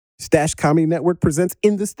Stash Comedy Network presents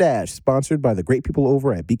In the Stash, sponsored by the great people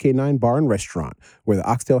over at BK9 Bar and Restaurant, where the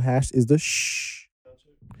oxtail hash is the shh.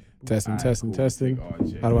 Testing.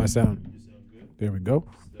 How do I sound? There we go.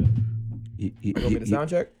 You want me to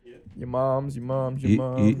sound check? Your moms,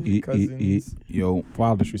 your cousins. Yo,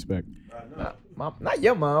 Wild disrespect. Not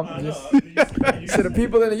your mom. Just to the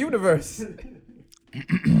people in the universe.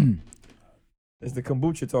 It's the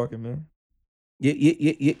kombucha talking, man. yo.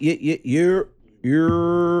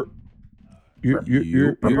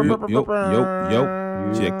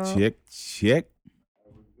 Check.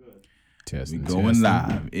 Testing. We going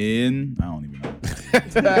live in. I don't even know.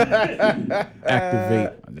 Activate.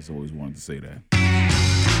 I just always wanted to say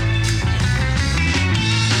that.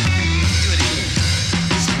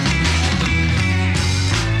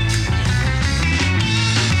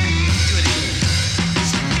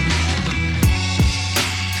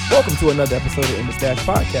 Welcome to another episode of In the Stash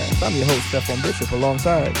Podcast. I'm your host, Stephon Bishop,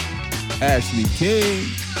 alongside Ashley King.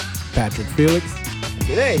 Patrick Felix.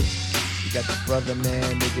 today. We got the brother,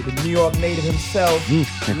 man, the New York native himself,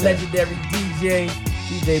 legendary DJ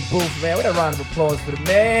Booth, man. What a round of applause for the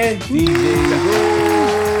man.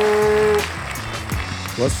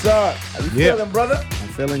 What's up? How you feeling, brother? I'm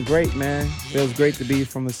feeling great, man. Feels great to be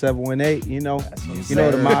from the 718, you know. what You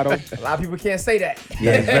know the motto. A lot of people can't say that.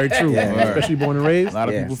 Yeah, it's very true. Yeah. Especially born and raised. A lot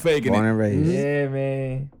of people faking Born it. and raised. Yeah,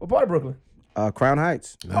 man. What part of Brooklyn? Crown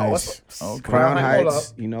Heights. Oh, what's Okay. Crown Hold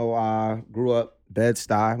Heights, you know, I grew up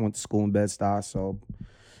Bed-Stuy, went to school in Bed-Stuy,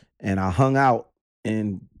 and I hung out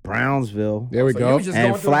in Brownsville. There we So go. you was just And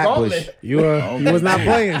going through the Flatbush. gauntlet. You was not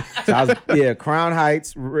playing. So I was, Crown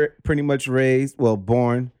Heights, pretty much raised,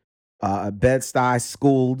 born, Bed-Stuy,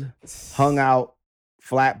 schooled, hung out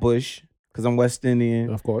Flatbush, because I'm West Indian.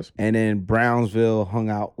 Of course. And then Brownsville, hung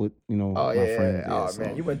out with, my friends. Oh, so-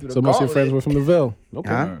 man, you went through the So most of your gauntlet. friends were from the Ville. Okay.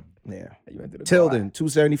 Huh? Yeah. You went through the Tilden,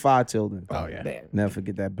 275 Tilden. Oh, yeah. Damn. Never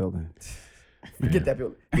forget that building. Forget that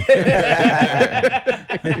building.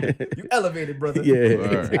 You elevated, brother. Yeah.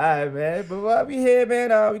 Word. All right, man. But while we here,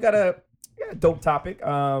 man, we got a dope topic.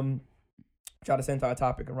 Try to center our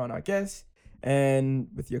topic around our guests. And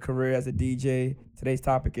with your career as a DJ, today's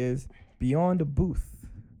topic is Beyond the Booth.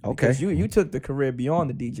 Okay. Because you took the career beyond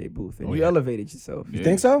the DJ booth and you elevated yourself. Yeah. You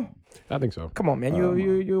think so? I think so. Come on, man. You're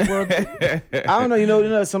a world. I don't know. You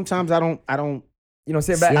know. Sometimes I don't. You don't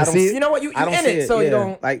sit back. You I don't don't see see it? You know what? You I don't in see it, so you yeah.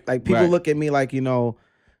 don't. Like people Right. look at me like you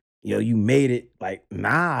made it. Like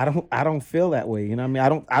nah, I don't feel that way. You know what I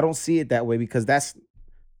mean? I don't see it that way because that's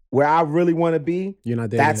where I really want to be. You're not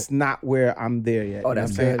there That's yet. not where I'm there yet. Oh, You know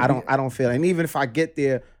that's what I'm saying? good. I don't feel it. And even if I get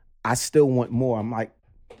there, I still want more. I'm like,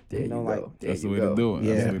 There you know, go. like, There That's the you way go. to do it.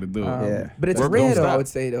 That's Yeah. the way to do it. Yeah. But it's Work rare don't though. I stop. would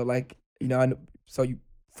say though, like so you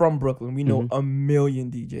from Brooklyn, we know a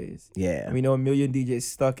million DJs. yeah. And we know a million DJs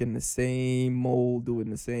stuck in the same mold, doing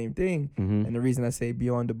the same thing. Mhm. And the reason I say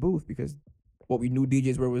beyond the booth because what we knew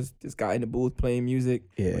DJs were was this guy in the booth playing music.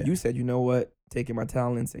 Yeah. But you said, you know what, taking my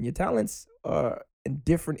talents, and your talents are in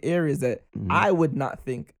different areas that Mhm. I would not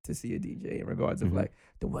think to see a DJ in regards of like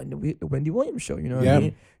the Wendy Williams show. You know what Yeah. I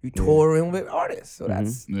mean? You touring with artists, so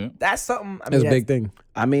Yeah. that's something. I That's mean, a big thing.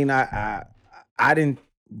 I mean, I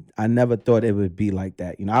never thought it would be like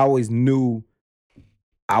that. You know, I always knew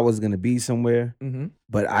I was gonna be somewhere, Mm-hmm.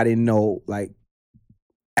 but I didn't know like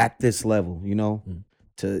at this level. You know, Mm.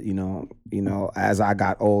 to as I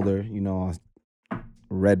got older, I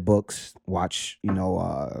read books, watch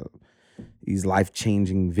these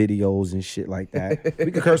life-changing videos and shit like that.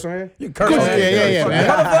 We can curse on here. You curse. Yeah, man.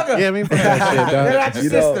 Motherfucker. Yeah, I mean, fuck that shit, Get dog. out your You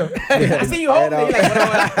know, system. I see you holding it. You're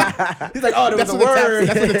like, what? He's like, oh, there was That's a what the taps- word.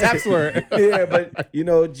 that's what the taps were. Yeah, but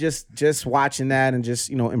just watching that and just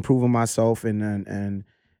improving myself and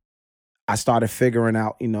I started figuring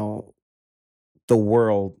out the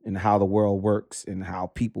world and how the world works and how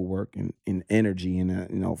people work and energy and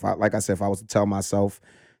if I was to tell myself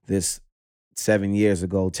this 7 years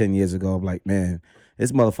ago, 10 years ago, I'm like, man,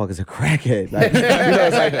 this motherfucker's a crackhead. Like,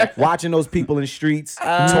 it's like watching those people in the streets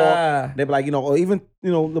talk. They'd be like, or even,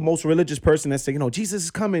 the most religious person that say, Jesus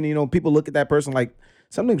is coming. People look at that person like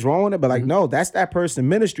something's wrong with it. But like, no, that's that person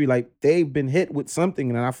ministry. Like they've been hit with something.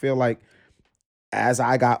 And I feel like as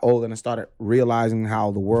I got older and I started realizing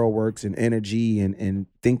how the world works and energy and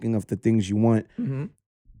thinking of the things you want, Mhm.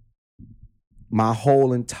 my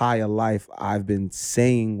whole entire life, I've been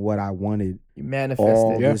saying what I wanted You all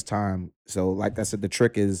manifested. Yeah. this time. So like I said, the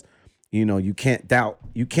trick is, you can't doubt.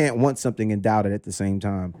 You can't want something and doubt it at the same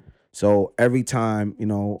time. So every time,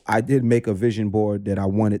 I did make a vision board that I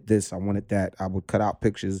wanted this, I wanted that. I would cut out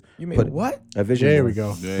pictures. You mean put what? A vision There board. we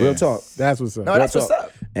go. Yeah. Real talk. That's what's up. No, that's what's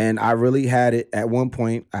up. And I really had it at one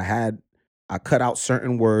point. I cut out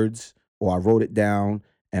certain words or I wrote it down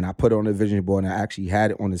and I put it on the vision board, and I actually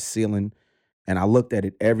had it on the ceiling, and I looked at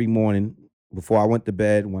it every morning before I went to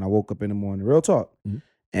bed, when I woke up in the morning. Real talk.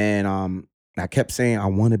 And I kept saying, I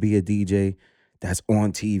want to be a DJ that's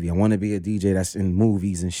on TV. I want to be a DJ that's in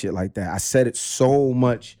movies and shit like that. I said it so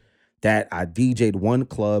much that I DJ'd one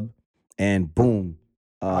club, and boom,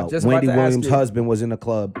 Wendy Williams' husband was in the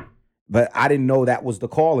club. But I didn't know that was the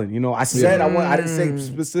calling. You know, I said I didn't say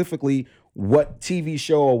specifically what TV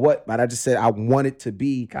show or what, but I just said I wanted to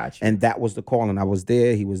be. Gotcha. And that was the calling. I was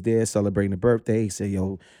there. He was there celebrating the birthday. He said,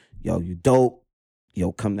 yo, you dope.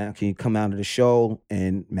 Yo, come down. Can you come down to the show?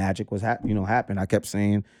 And magic was happened. I kept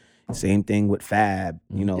saying, same thing with Fab.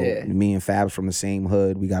 You know, me and Fab's from the same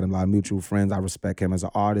hood. We got a lot of mutual friends. I respect him as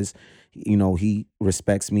an artist. You know, he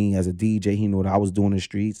respects me as a DJ. He knew what I was doing in the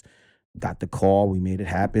streets. Got the call. We made it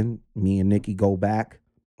happen. Me and Nikki go back.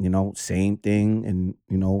 You know, same thing. And,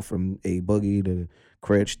 you know, from A Boogie to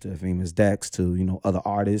Critch to Famous Dex to, you know, other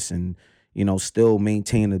artists, and, you know, still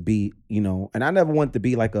maintain the beat, you know. And I never wanted to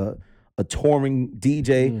be like a touring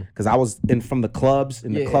DJ, because I was from the clubs,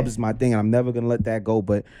 and the clubs is my thing, and I'm never gonna let that go.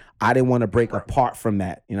 But I didn't want to break apart from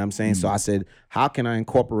that. You know what I'm saying? So I said, how can I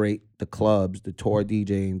incorporate the clubs, the tour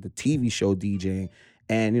DJing, the TV show DJing,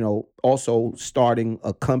 and, you know, also starting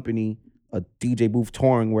a company, a DJ booth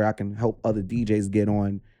touring, where I can help other DJs get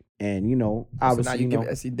on. And, you know, obviously, so now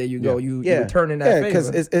there you go. You're turning that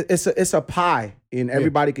favor. Because it's a pie, and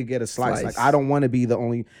everybody could get a slice. Like, I don't want to be the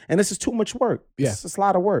only, and this is too much work. It's a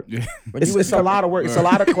lot of work. It's a lot of work. It's a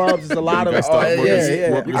lot of clubs. It's a lot of You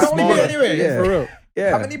can only be anyway. For real.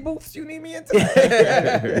 Yeah. How many booths you need me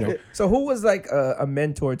into? So who was like a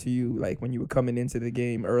mentor to you, like when you were coming into the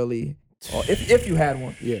game early? Or if you had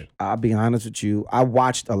one. I'll be honest with you. I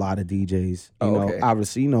watched a lot of DJs. You know,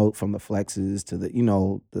 obviously, you know, from the Flexes to the, you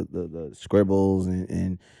know, the Scribbles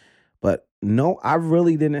and but no, I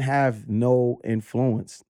really didn't have no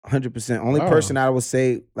influence. 100%. Only person I would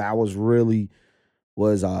say that I was really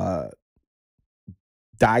was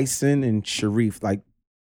Dyson and Sharif, like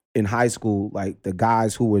in high school, like the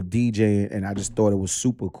guys who were DJing, and I just thought it was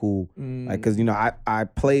super cool. Like, cause, you know, I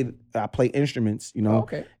play instruments, you know,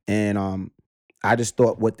 and I just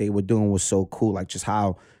thought what they were doing was so cool, like just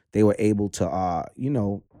how they were able to, you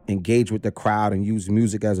know, engage with the crowd and use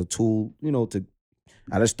music as a tool, you know,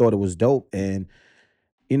 I just thought it was dope. And,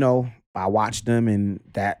 you know, I watched them, and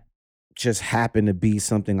that just happened to be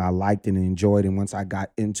something I liked and enjoyed. And once I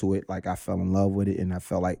got into it, like I fell in love with it, and I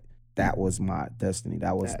felt like that was my destiny.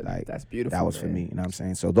 That was that's beautiful. That was for me. You know what I'm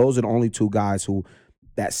saying? So those are the only two guys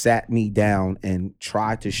that sat me down and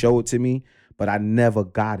tried to show it to me, but I never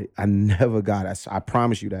got it. I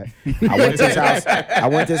promise you that. I went to his house. I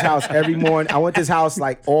went to his house every morning. I went to his house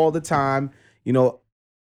like all the time, you know,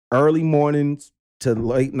 early mornings to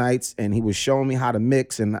late nights, and he was showing me how to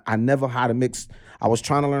mix, and I never how to mix. I was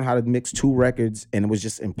trying to learn how to mix two records, and it was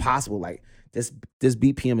just impossible. Like, this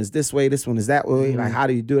BPM is this way, this one is that way. Like, how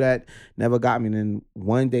do you do that? Never got me. And then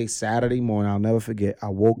one day, Saturday morning, I'll never forget, I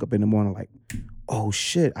woke up in the morning like, oh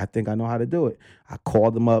shit, I think I know how to do it. I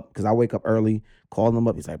called him up, because I wake up early, called him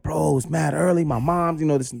up. He's like, bro, it's mad early. My mom's, you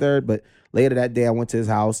know, this and third. But later that day, I went to his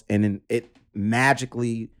house, and then it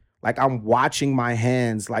magically, like, I'm watching my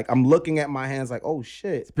hands, like I'm looking at my hands like, oh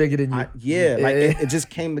shit. It's bigger than you. Like it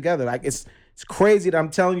just came together. Like, it's crazy that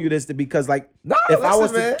I'm telling you this, because like, practice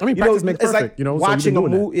makes perfect, it's like, you know, watching a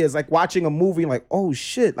movie. It's like watching a movie, like, oh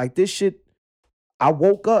shit, like this shit. I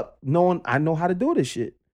woke up knowing I know how to do this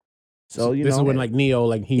shit. So you this know, is when like Neo,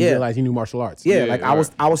 like he realized he knew martial arts. Like I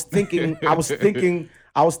was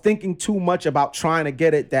thinking too much about trying to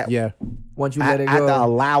get it. That once you let it go, I had to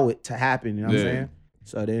allow it to happen. You know what I'm saying?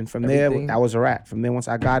 So then from there, that was a wrap. From there, once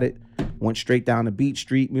I got it, went straight down to Beat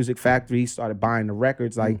Street Music Factory, started buying the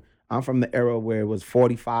records. Like, I'm from the era where it was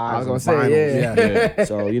 45. I was gonna say,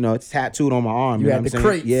 So, you know, it's tattooed on my arm. You know had what the I'm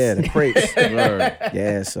crates. saying? Yeah, the crates.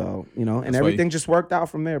 Yeah, so, you know, and everything just worked out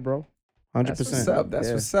from there, bro. 100%. That's what's up. That's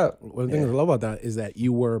what's up. One of the things I love about that is that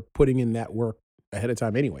you were putting in that work ahead of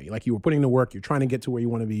time anyway. Like, you were putting in the work. You're trying to get to where you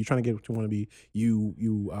want to be. You're trying to get what you want to be. You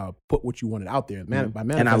put what you wanted out there, by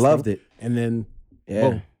manifesting. And I loved it. And then,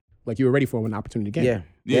 boom, like you were ready for when opportunity came.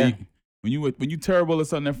 Yeah. When you terrible at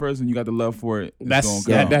something at first and you got the love for it, that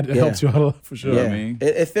helps you out a lot for sure. Yeah. I mean,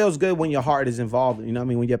 it feels good when your heart is involved. You know what I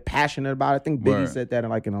mean? When you're passionate about it. I think Biggie said that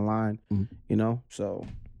in a line. You know, so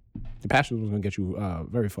the passion was going to get you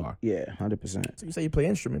very far. Yeah, 100%. So you say you play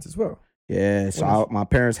instruments as well? Yeah, so my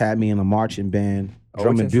parents had me in a marching band,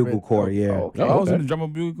 drum and bugle corps. Yeah, I was in the drum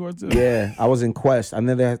and bugle corps too. Yeah, I was in Quest. I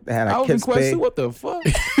never had a I was in Quest too. What the fuck?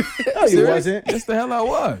 No, you wasn't. Yes, the hell I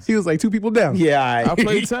was. He was like 2 people down. Yeah, I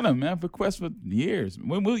played tenor, man, for Quest for years.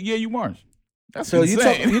 What year you marched? That's So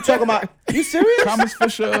insane. you talking about? You serious? Thomas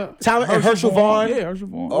Fisher, Herschel Vaughn? Yeah, Herschel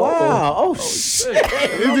Vaughn. Wow. Oh shit.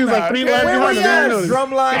 This dude's like 3 lines Where behind we him. I at? didn't know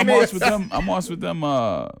Drumline I'm mix. on with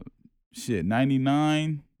them.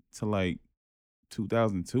 99 to like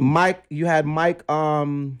 2002. Mike, you had Mike. He's,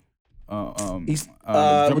 drum with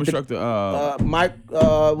the- instructor. Mike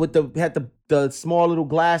with the small little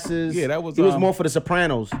glasses. Yeah, that was, He was more for the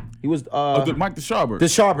Sopranos. He was Mike DeSharbert. the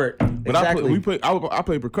Sharbert. But Exactly. I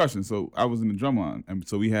played percussion, so I was in the drum line, and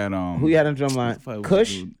so we had Who you had in drum line? what the fuck was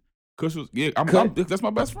Kush. the dude? Kush was that's my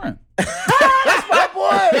best friend. My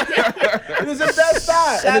boy. He was his best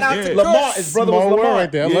side. Shout out Yeah. to Lamar. Kush. His brother Small was world Lamar.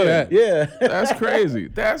 right there. I love that. Yeah. That's crazy.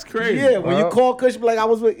 That's crazy. Yeah, when you call Kush, be like, I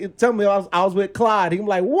was with. Tell me, I was with Clyde. He be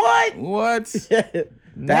like, what? What?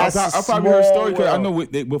 That's I probably heard a story because I small know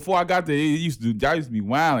world. before I got there, y'all used to be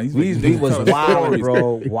wild. He was wild,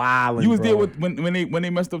 bro. Wild. You was there with when they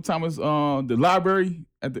messed up Thomas the library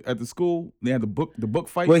at the school. They had the book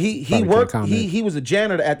fight. Well, he Probably worked. can't comment. He was a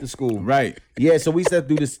janitor at the school. right. Yeah, so we used to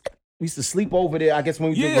do this. We used to sleep over there. I guess when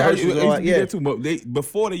we did Yeah, I rehearsals. used and all to that. be there too. But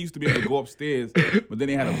before they used to be able to go upstairs, but then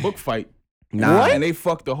they had a book fight. Nah. And they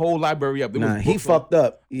fucked the whole library up. There Nah, was he books fucked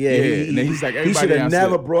up. Yeah, and then he's like, he everybody should have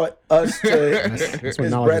never downstairs. brought us to That's his when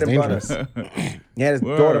knowledge bread is and butter. dangerous. He had his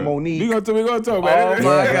Word. daughter Monique. We gonna talk Oh about it. my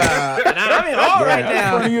God. And I'm in awe right That's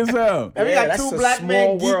now. funny as hell. And we Yeah, got that's two a black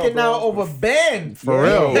men small world, geeking bro. out over band. For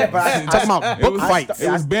real. Yeah, but I- Talking about It book was, fights.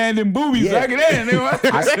 it was band and boobies Yeah. back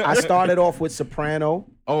then. I started off with soprano,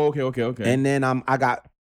 Oh, okay. and then I got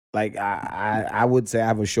like I would say I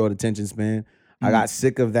have a short attention span. I Mm-hmm. got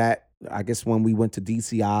sick of that. I guess when we went to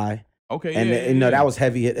DCI, Okay, and yeah, you know yeah. that was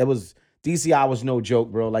heavy. It was DCI was no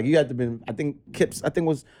joke, bro. Like you had to been. I think Kips. I think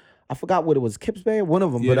was. I forgot what it was. Kips Bay, one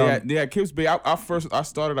of them. Yeah, but they had Kips Bay. I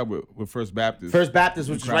started out with First Baptist. First Baptist,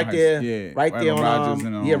 which is Crown right Heights. there, Yeah, right there on Rogers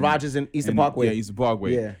and, Rogers and Eastern and, Parkway. Yeah, Eastern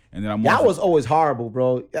Parkway. Yeah. And then I'm Y'all was always horrible,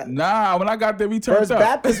 bro. nah. When I got there, we turned First up.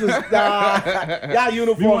 Baptist was y'all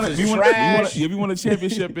uniforms is trash. we won a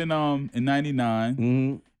championship in '99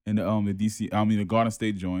 Mhm. in the DC. the Garden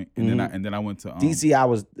State joint, and then I went to DCI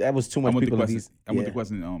was that was too I much went to people in Quest. DC. I went to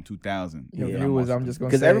Quest in 2000. Your Yeah, viewers, I'm just gonna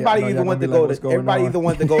Because say, I everybody know either y'all went to gonna be go like, what's to going everybody on? either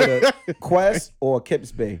went to go to Quest or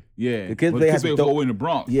Kips Bay. Yeah, The Kids but Bay Kips has Bay a was dope- always in the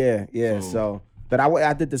Bronx. Yeah. So, but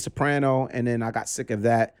I did the soprano, and then I got sick of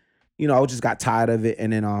that. You know, I just got tired of it,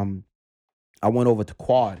 and then I went over to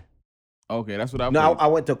quad. Okay, that's what I. No, played. I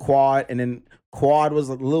went to quad, and then quad was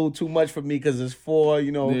a little too much for me because it's 4.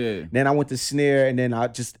 You know. Yeah. Then I went to snare, and then I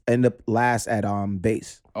just end up last at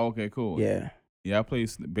bass. Okay, cool. Yeah. Yeah, I played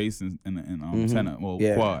bass and Mhm. tenor. Well,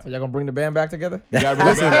 Yeah. quad. So y'all gonna bring the band back together? You gotta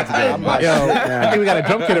bring that together, I'm man. not Yo, shit I now. think we got a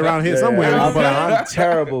drum kit around here somewhere. I'm, but I'm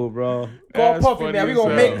terrible, bro. Call That's Puffy, funny man. We as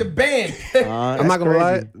gonna hell. make the band. I'm not gonna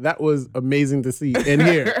lie, that was amazing to see and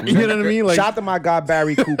hear. You know what I mean? Like, Shout out to my guy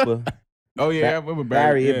Barry Cooper. Oh yeah, I remember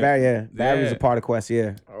Barry, Barry. Barry was Yeah. a part of Quest.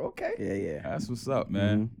 Yeah, Okay. yeah. That's what's up,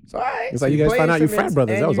 man. So, all right. It's so like you guys play found out you instruments frat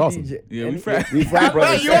brothers. and That was you awesome. DJ. Yeah, we And- frat. We frat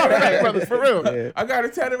brothers. you are frat brothers for real. Yeah. I got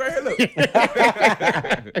it tatted right here.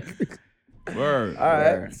 Look. Word. All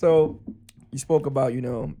right. Word. So you spoke about,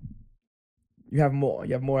 you have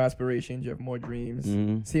more aspirations, you have more dreams.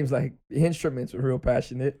 Mhm. Seems like the instruments were real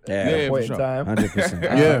passionate Yeah. at Yeah, a point for in sure. time. 100%.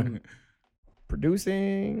 Yeah.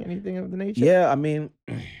 Producing, anything of the nature? Yeah, I mean,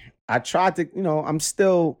 I tried to, I'm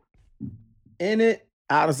still in it.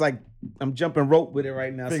 I was like, I'm jumping rope with it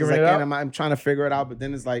right now. So it's Figuring like, it out? and I'm trying to figure it out, but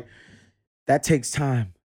then it's like, that takes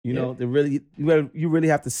time. To really, you really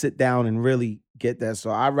have to sit down and really get that. So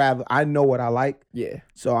I know what I like. Yeah.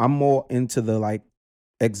 So I'm more into the like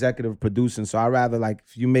executive producing. So I rather like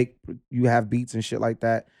if you have beats and shit like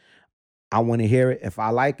that, I want to hear it. If I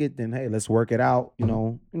like it, then hey, let's work it out.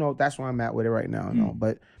 That's where I'm at with it right now.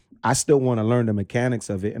 But I still want to learn the mechanics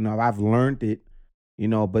of it. And I've learned it,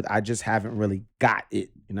 but I just haven't really got it.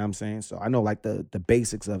 You know what I'm saying? So I know like the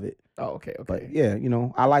basics of it. Oh, okay. But yeah,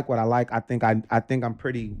 I like what I like. I think I'm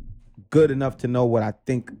pretty good enough to know what I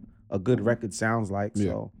think a good record sounds like.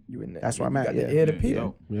 Yeah. So You in there. That's where I'm You at, got yeah. the ear to Yeah, people.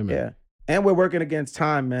 dope. Yeah, man. yeah. And we're working against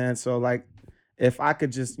time, man. So like if I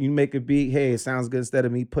could just make a beat, hey, it sounds good instead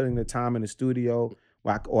of me putting the time in the studio,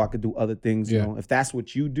 or I could do other things, Yeah. If that's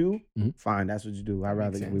what you do, Mhm. fine, that's what you do. I'd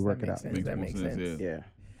rather Makes we sense. work That it makes out. sense. That Makes makes more sense. sense, Yeah.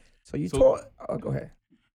 So you So- taught. Oh, go ahead.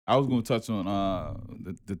 I was gonna touch on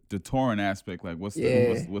the touring aspect. Like, what's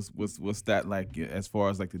Yeah. what's that like as far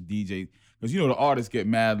as like the DJ? Because the artists get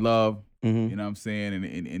mad love. Mhm. You know what I'm saying?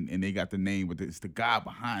 And they got the name, but it's the guy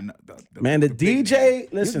behind the Man, the big DJ,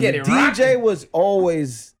 listen, the get it DJ rocking. was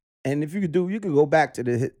always And if you could go back to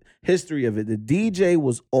the history of it. The DJ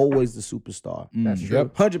was always the superstar. That's true.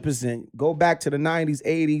 Yep. 100%. Go back to the 90s,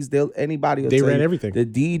 80s. Anybody will They tell ran you, everything. The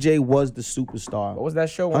DJ was the superstar. What was that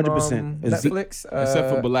show on 100%. Netflix? Except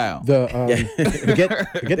for Bilal. The Yeah. get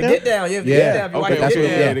The Get Down. Yeah, the Yeah. Get Down. If you watch Okay, the that's Get what-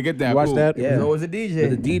 Down, yeah. to get down. You watch cool. that? Yeah. It was a DJ.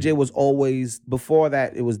 But the DJ was always, before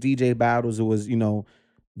that, it was DJ battles. It was,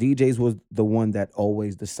 DJs was the one that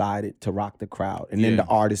always decided to rock the crowd. And then Yeah. the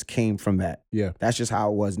artist came from that. Yeah. That's just how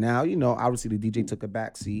it was. Now, obviously the DJ took a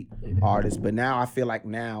backseat, artist. But now I feel like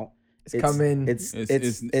now It's coming. It's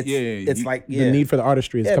you- like, The need for the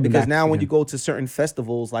artistry is yeah, coming because back now when again. you go to certain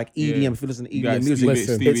festivals like EDM, Yeah. if you listen to You EDM got music,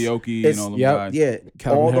 Listen. Stevie it's- Aoki it's- and all them yep. guys. yeah,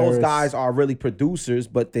 Calvin all those Harris. guys are really producers,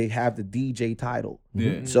 but they have the DJ title.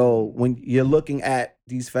 Yeah. So when you're looking at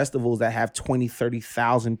these festivals that have 20,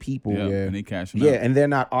 30,000 people, Yeah. Yeah. And they cash them yeah, out. and they're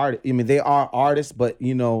not artists. I mean, they are artists, but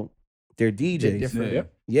they're DJs. different. Yeah.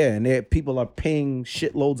 Yep. Yeah, and people are paying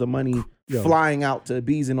shitloads of money, Yo. flying out to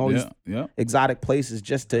Ibiza and all these Yeah. exotic places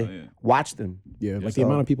just to Oh, yeah. watch them. Yeah, like the So,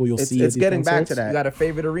 amount of people you'll It's, see. at it's these getting back to concerts. You that. got a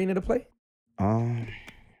favorite arena to play?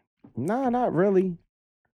 Nah, not really.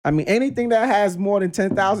 I mean, anything that has more than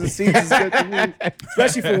 10,000 seats is good to me,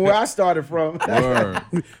 especially from where I started from. Word.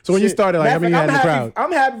 So when you Shit. started, like, how Matter many of you had in the fact, crowd?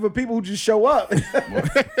 I'm happy for people who just show up.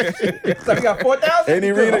 So you got 4,000? Any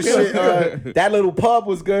arena shit. That little pub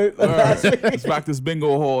was good. Word. Let's rock this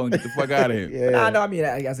bingo hall and get the fuck out of here. Nah, Yeah. no, I mean,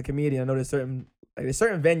 as a comedian, I know there's certain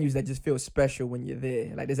venues that just feel special when you're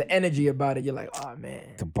there. Like there's an energy about it. You're like, oh man,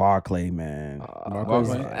 The Barclay, man. Barclays,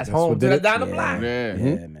 Barclays. that's that's home. what did it. Down the Yeah. block. Yeah.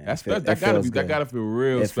 Yeah, man. That's It that gotta feels be good. that gotta feel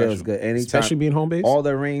real It special. feels good. Anytime, Especially being home based. all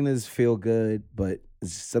the arenas feel good, but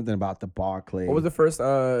it's something about the Barclay. What was the first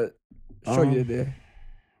show you did there?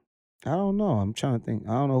 I don't know. I'm trying to think.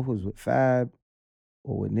 I don't know if it was with Fab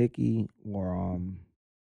or with Nicki or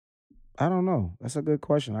I don't know. That's a good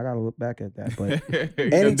question. I gotta look back at that. But You done did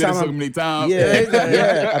it anytime so I'm- many times.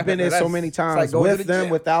 yeah, I've been there so That's- many it's like times going to with the them,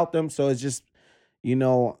 gym. without them. So it's just,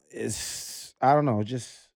 it's I don't know.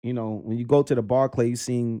 Just when you go to the Barclay, you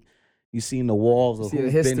seen the walls of see the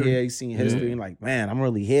who's been history. here. You seen history, and like, man, I'm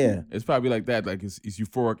really here. It's probably like that. Like it's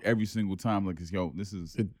euphoric every single time. Like this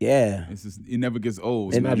is Yeah. it never gets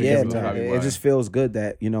old. And not It just yeah, never gets gets man, old. it just feels good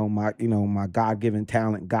that my God-given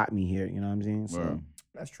talent got me here. You know what I'm saying? So Word.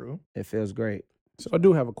 That's true. it feels great. So I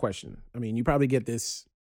do have a question. I mean, you probably get this.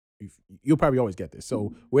 You'll probably always get this.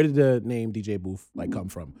 So where did the name DJ Booth come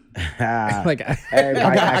from? Like, I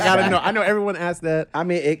Everybody asks gotta that. know. I know everyone asked that. I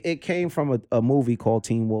mean, it came from a movie called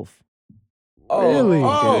Teen Wolf Really?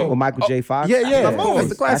 with Michael J. Fox. Yeah, yeah. Of course. That's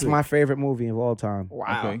the classic. That's my favorite movie of all time.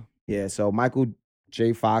 Wow. Okay. Yeah, so Michael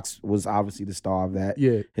J. Fox was obviously the star of that.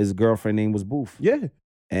 Yeah. His girlfriend name was Booth. Yeah.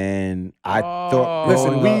 And I Oh. thought,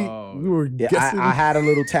 Listen, Oh. we were yeah, guessing. I had a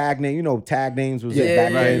little tag name. Tag names was Yeah,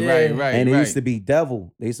 back yeah, then. Right. And it right. used to be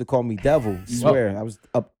Devil. They used to call me Devil. Swear. I was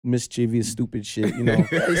up mischievous, stupid shit, He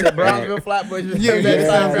said Brownsville, Flatbush. Yeah, Yeah, that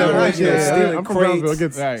sounds yeah, right. yeah, Yeah, stealing I'm from crates. Brownsville. It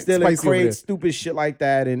gets Right. Stealing spicy over there. crates, stupid shit like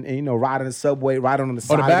that, and riding the subway, riding on the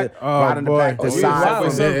Oh, side, the back? of riding on the boy. back, the Oh, side yeah, from,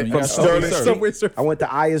 Subway surfing. You from got Sterling Subway Street. Subway surfing. I went to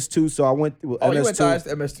IS2, so I went to Oh, you went to MS2.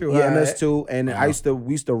 MS2. Yeah, all right. MS2, and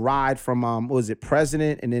we used to ride from what was it,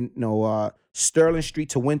 President, and then Sterling Street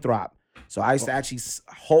to Winthrop. So I used to actually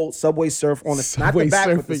hold subway surf on the not Subway the back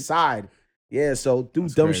but the surfing. side. Yeah, so do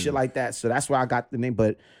That's dumb crazy. shit like that. So that's where I got the name.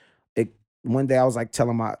 But one day I was like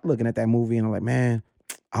looking at that movie, and I'm like, man,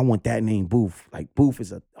 I want that name Booth. Like Booth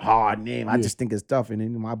is a hard name. I Yeah. just think it's tough. And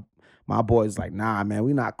then my boys like, nah, man,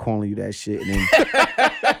 we not calling you that shit. And then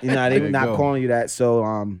they There were you not go. calling you that. So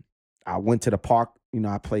I went to the park.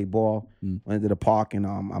 I played ball. Went to the park, and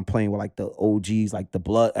I'm playing with like the OGs, like the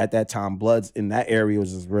Blood at that time. Bloods in that area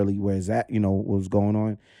was just really where it's at. What was going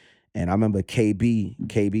on. And I remember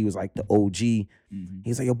KB was like the OG. Mhm.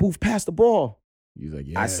 He's like, yo, Booth, pass the ball. He's like,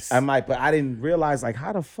 yes. I'm like, but I didn't realize like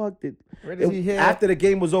how the fuck did Where did he hit? after the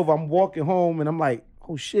game was over, I'm walking home and I'm like,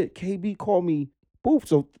 oh shit, KB called me Booth.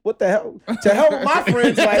 So what the hell? To hell with my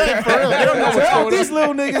friends, like For real, they don't know what's to hell going with these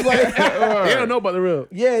little niggas, like they don't know about the real.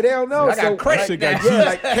 yeah, they don't know. I got credit Shit now. got G. Yeah,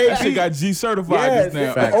 like That shit KB, got G certified yeah, just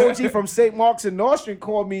now. Facts. the OG from St. Mark's and North Street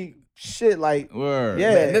called me shit like. Word.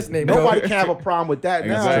 Yeah, Man, this name nobody go. can have a problem with that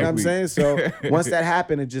now. You know what I'm saying? Exactly. So once that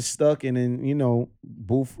happened, it just stuck, and then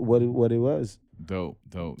Booth, what it was. Dope.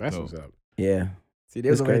 That's dope. what's up. Yeah, See, they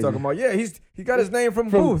was It's already crazy. talking about, yeah, he got his name from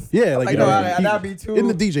Booth. Yeah, like, that'd be too. in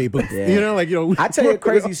the DJ booth. Yeah. I I tell you a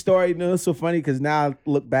crazy story. It's so funny because now I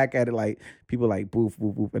look back at it like people like Booth,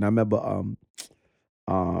 Booth, Booth, and I remember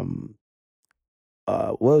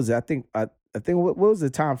what was it? I think what was the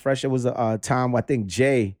time fresh? It was a time I think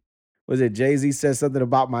Jay-Z said something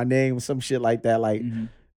about my name, some shit like that. Like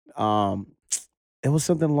Mhm. it was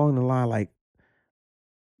something along the line like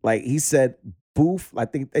like he said Booth. I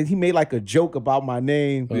think he made like a joke about my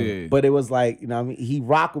name, Yeah. but it was like, you know, what I mean, he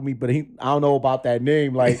rocked with me, but I don't know about that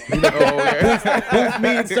name. Like, you know, Booth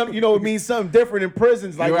means something, you know, it means something different in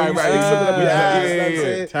prisons. Like, when you stick something up your ass, you know what I'm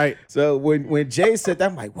saying? Tight. So when Jay said that,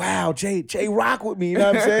 I'm like, wow, Jay rock with me, you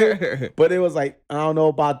know what I'm saying? But it was like, I don't know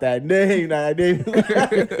about that name.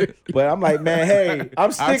 But I'm like, man, hey,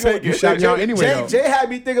 I'm sticking with You shot y'all anyway. Jay had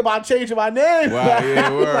me thinking about changing my name. Wow,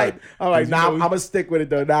 yeah, word. I'm like, nah, You know, I'm gonna stick with it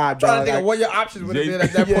though. Nah, Trying dog. to think of what your options would have been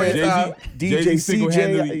at that point in time. DJ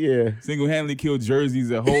CJ, yeah. Single-handedly killed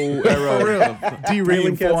jerseys a whole era. For real. of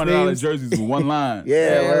Derailing cats' $400 names. jerseys with one line.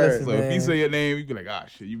 Yeah, word. So if you say your name, you be like, ah,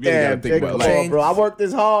 shit, you really Yeah, gotta think about come life. on, bro. I worked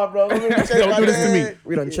this hard, bro. Don't do this to me.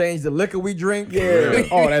 We done changed the liquor we drink. Yeah.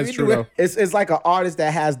 Oh, that's true though. It's like an artist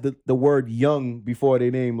that has the word young before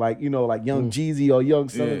their name, like, you know, like Young Jeezy or Young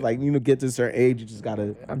something. Yeah. Like, you know, get to a certain age, you just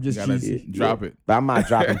gotta. I'm just Gotta Jeezy. drop it. But I'm not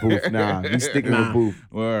dropping Booth. Nah, we sticking with Booth.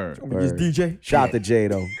 Word. I'm just DJ. Shout out to Jay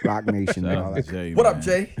though, Rock Nation and all Shout out that. to Jay, What up, man.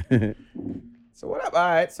 Jay? So what up? All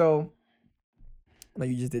right. So I know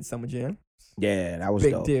you just did Summer Jam. Yeah, that was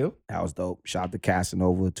Big dope. deal. That was dope. Shout out to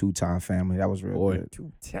Casanova, 2-time family. That was real good.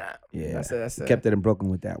 2 times. Yeah, That's a, kept it in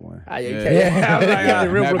Brooklyn with that one. Ah, yeah, Yeah. kept, yeah. I was like, Kept it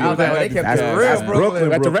real Happy- Brooklyn with that. they kept That's- it that's real Brooklyn. Brooklyn.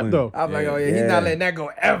 That's a rep though. I was like, oh yeah, Yeah. he's not letting that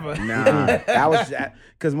go ever. Nah, that was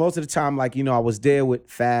because most of the time, like, you know, I was there with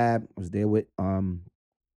Fab, I was there with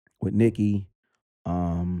Nicki,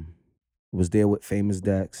 was there with Famous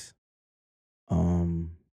Dex.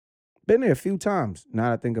 Been there a few times. Now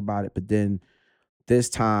that I think about it, but then this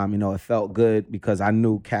time, you know, it felt good because I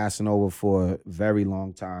knew Casanova for a very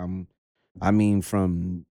long time. I mean,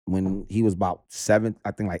 from when he was about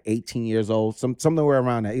 18 years old, somewhere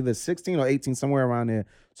around there, either 16 or 18, somewhere around there.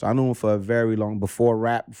 So I knew him for a very long, before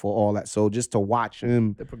rap, before all that. So just to watch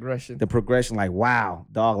him, The progression. like, wow,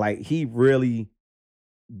 dog, like he really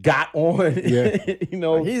got on, Yeah. you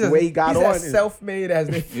know, He's the way he got he's on. as self-made as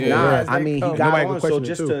they Yeah. Nah, as I they mean, he come. got Nobody can on. So question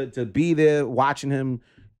it, just to be there watching him,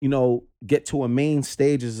 you know, get to a main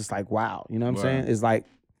stage is just like, wow. You know what I'm saying? Right. It's like,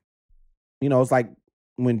 you know, it's like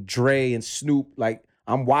when Dre and Snoop, like,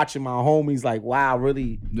 I'm watching my homies, like, wow,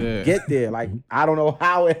 really Yeah. get there. Like, I don't know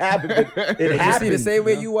how it happened, but it You happened. see, the same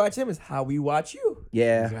way know? you watch him is how we watch you.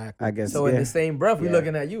 Yeah, Exactly. I guess. So yeah. in the same breath, we Yeah.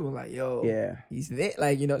 looking at you like, yo, Yeah. he's there.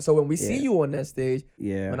 Like, you know, so when we see Yeah. you on that stage,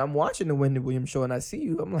 Yeah. when I'm watching the Wendy Williams show and I see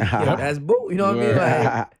you, I'm like, yo, that's Boo. You know what I mean?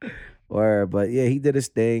 Like, Word, but yeah, he did his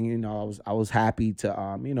thing. You know, I was happy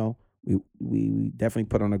to you know, we definitely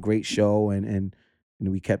put on a great show and you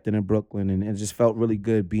know, we kept it in Brooklyn and it just felt really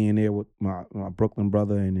good being there with my Brooklyn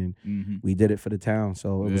brother and then Mhm. we did it for the town.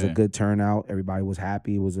 So it was a Yeah. good turnout. Everybody was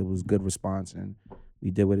happy. It was good response and we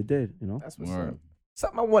did what it did, you know. that's what's Word. up.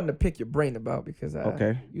 Something I wanted to pick your brain about because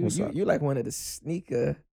Okay, what's up? you like one of the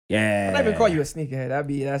sneaker. Yeah. I'm not even call you a sneakerhead.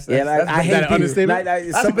 That's Yeah, like, I hate that people. understatement?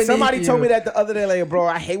 That's Somebody beneath told me you. that the other day, like, bro,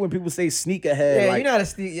 I hate when people say sneakerhead. Yeah, like, you're not a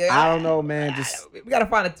sneaker. Yeah, I don't know, man. Just we gotta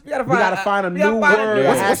find a. We gotta find a new word. What's,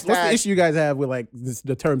 Yeah. what's the Hashtag- issue you guys have with like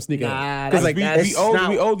the term sneaker? Nah, Because like that's- we, that's- it's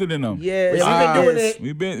We older than them. yeah, Yeah,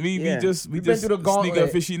 we've been doing it. We Yeah. just We've been through the sneaker gauntlet.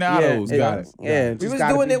 aficionados. Yeah, Got it. Yeah, We just was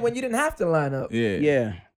gotta doing be- it when you didn't have to line up. Yeah.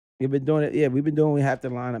 Yeah, we've been doing it. Yeah, we've been doing. We have to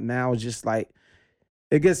line up now. It's just like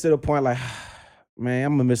it gets to the point like, man,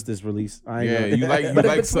 I'm gonna miss this release. I ain't Yeah, gonna- you like But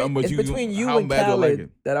like it's something, but it's you between you how and bad do I like Khaled it?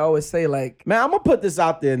 that I always say like. Man, I'm gonna put this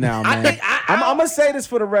out there now, I man. think I'm gonna say this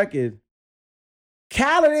for the record.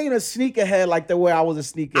 Khaled ain't a sneakerhead like the way I was a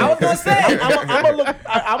sneakerhead. I was gonna say.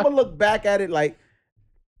 I'm gonna look back at it like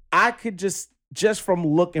I could just from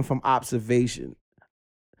looking from observation.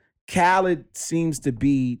 Khaled seems to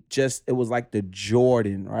be it was like the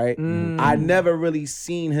Jordan, right? I never really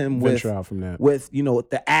seen him with venture out from that. you know,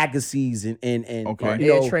 the Agassiz and Okay. you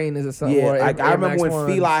know, Air Trainers or something. yeah, or like, Air I remember Max when Ones.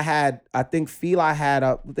 Feli had, I think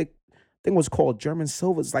it was called German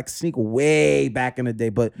Silver. It's like sneaker way back in the day.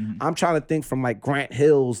 But I'm trying to think from like Grant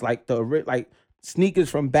Hills, like sneakers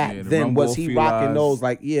from back Yeah, the then. Rumble Was he rocking Felines. those?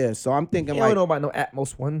 Like, yeah. So I'm thinking You like, don't know about no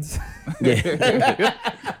Atmos ones. yeah.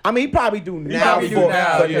 I mean, he probably do now, probably do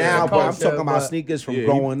now, but yeah, now, the but I'm culture, talking about but- sneakers from Yeah,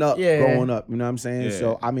 growing up. Yeah. You know what I'm saying? Yeah.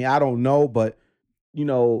 So I mean, I don't know, but you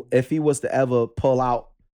know, if he was to ever pull out,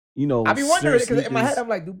 you know, I be wondering because in my sneakers- head I'm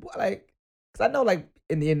like, because I know like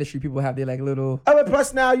in the industry people have their like little. I mean,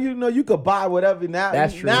 plus now you know you could buy whatever now.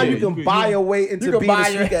 That's true. Now Yeah, you can you buy can- your way into you can being a buy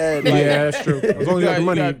your- sneakerhead. Yeah, Like, that's true. As long as you got the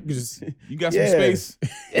money, You you just You got some Yeah. space.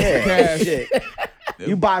 yeah, Cash. shit.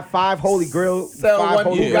 You buy 5 Holy Grail, Sell 5 one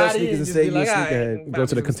Holy Grail Bugatti sneakers and just say be you're a like, all sneakerhead. right. go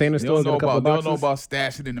to the container They store, don't get know a couple about they don't know boxes.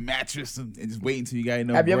 about stashing in the mattress and just wait until you got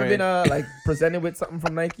enough. Have you ever bread. been like presented with something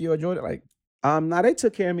from Nike or Jordan? Like, Now they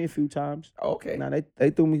took care of me a few times. okay. Now they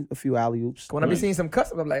threw me a few alley oops. When I be Nice. seeing some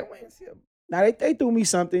customs, I'm like, wait, see, Now they threw me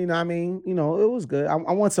something. I mean, you know, it was good. I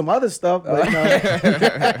want some other stuff, but you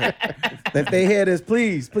know, if they hear this,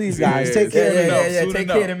 please, guys, take care of me. Take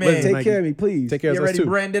care of the man. Take care of me, please. Take care of Get us ready, too.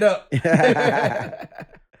 brand it up.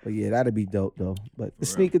 But yeah, that'd be dope though. But the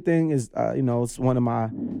sneaker thing is, you know, it's one of my.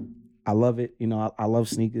 I love it. You know, I love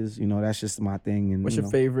sneakers. You know, that's just my thing. And What's you your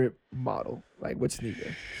know, favorite model? Like, what sneaker?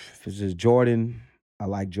 If it's just Jordan, I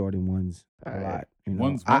like Jordan 1s a Alright. lot. You know,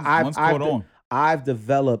 One's caught on. I've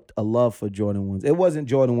developed a love for Jordan 1s. It wasn't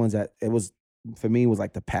Jordan 1s that it was for me. It was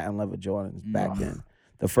like the patent leather Jordans back then.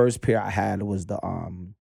 The first pair I had was the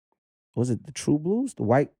was it the True Blues? The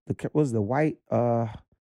white. Was the white?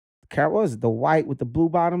 What was it? The white with the blue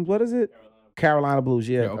bottoms. What is it? Carolina Blues.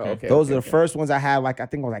 Yeah. Okay. Those are the first ones I had. Like I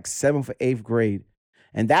think I was like 7th or 8th grade,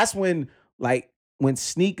 and that's when when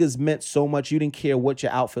sneakers meant so much, you didn't care what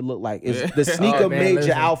your outfit looked like. The sneaker made listen.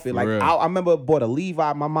 your outfit. Like real. I remember I bought a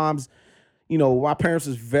Levi. My mom's, you know, my parents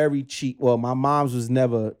was very cheap. Well, my mom's was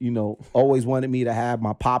never, you know, always wanted me to have.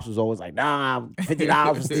 My pops was always like, nah,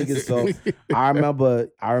 $50 for sneakers. So I remember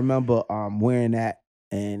wearing that,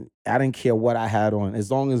 and I didn't care what I had on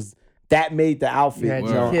as long as that made the outfit. had You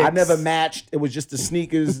your know, I kicks. never matched. It was just the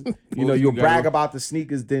sneakers. You know, you you'll gotta brag about the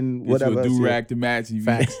sneakers, then Get whatever. you a else, do-rag to match. You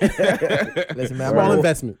Facts. Listen, man. I Small remember,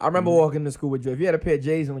 investment. I remember walking to school with you. If you had a pair of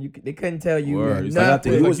J's on, they couldn't tell you Word. It's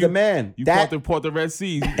nothing. like He Like was you- the man. You That fought the Red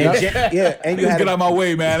Sea. and and you Please had get out of my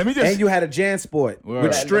way, man. Let me just. and you had a Jan Sport Word.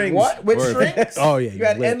 with strings. What? With Word. strings? Oh yeah, You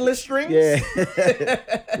had lit. endless strings?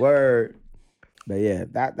 Yeah. Word. But yeah,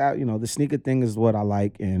 that you know, the sneaker thing is what I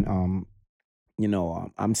like, and you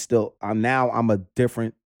know, I'm a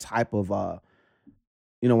different type of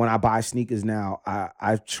you know, when I buy sneakers now,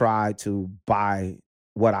 I try to buy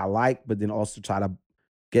what I like, but then also try to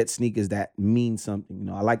get sneakers that mean something. You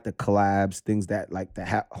know, I like the collabs, things that like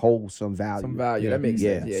to hold some value. Some value. Yeah. That makes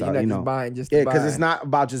sense. Yeah, Yeah, so, you're not you just know, buying just Yeah, to buy. because it's not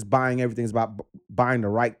about just buying everything. It's about buying the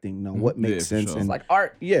right thing. You know, what makes Yeah, for sense. sure. It's And like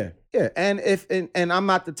art. yeah. And I'm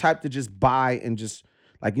not the type to just buy and just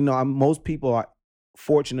like, you know, most people are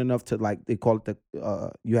fortunate enough to like, they call it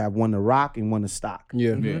the you have one to rock and one to stock.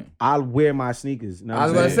 Yeah. Mm-hmm. Yeah. I'll wear my sneakers. You know I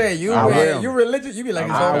was what I'm gonna saying? say you I wear wear 'em. you religious. You be like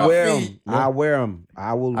it's on I my wear feet. them. I wear them.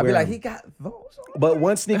 I will I'll wear be like, 'em. he got those on. But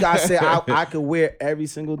one sneaker I say I could wear every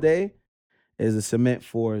single day is the Cement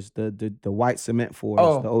Fours, the white Cement Fours,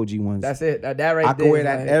 Oh, the OG ones. That's it. That right I there. could wear is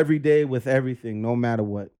that like- every day with everything, no matter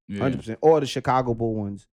what. Yeah. 100%. Or the Chicago Bull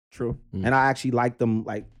ones. True. And I actually like them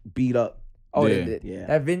like beat up. Oh, Yeah. Yeah.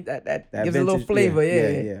 that That gives it a little vintage- flavor. Yeah.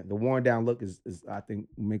 yeah. The worn down look is I think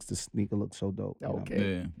makes the sneaker look so dope. you know?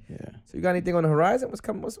 Okay. Yeah. Yeah. So you got anything on the horizon? What's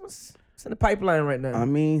coming? What's in the pipeline right now? I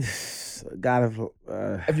mean, gotta.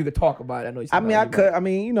 If you could talk about it, I know. You said I mean, no, I you could. I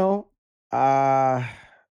mean, you know,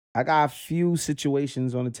 I got a few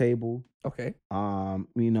situations on the table. Okay.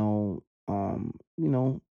 You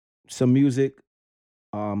know, some music,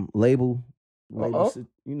 label,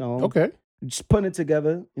 you know, Okay. just putting it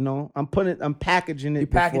together. You know, I'm packaging it. You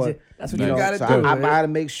package before, it. That's what you you know, gotta so do. I man. gotta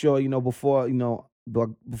make sure, you know, before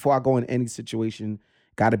I go in any situation,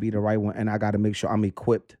 gotta be the right one, and I gotta make sure I'm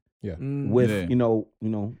equipped with, Yeah. you know,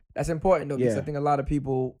 That's important though, because I Yeah. think a lot of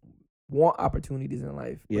people want opportunities in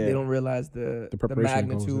life, but Yeah. they don't realize the preparation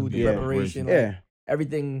that goes magnitude, into the it. preparation. Yeah. Like, yeah.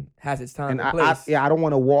 everything has its time And and place. I don't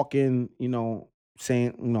want to walk in, you know,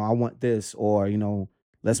 saying, you know, I want this, or, you know,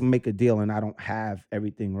 let's make a deal, and I don't have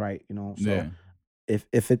everything right, you know. So Yeah.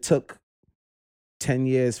 if it took 10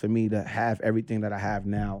 years for me to have everything that I have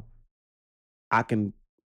now, I can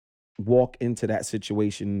walk into that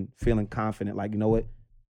situation feeling confident, like, you know what?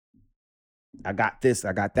 I got this,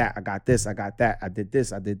 I got that, I got this, I got that, I did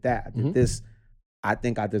this, I did that, I did Mhm. this. I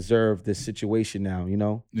think I deserve this situation now, you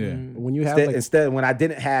know? Yeah. Mm. When you have Instead, when I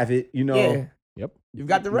didn't have it, you know, Yeah. Yep. You've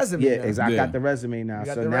got the resume. yeah, now. exactly. I Yeah. got the resume now. You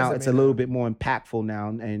got So the now resume it's a little now. bit more impactful now.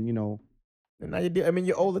 And you know, And now I mean,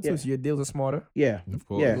 you're older too, Yeah. so your deals are smarter. yeah. Of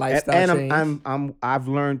course. Yeah. Lifestyle and change. I've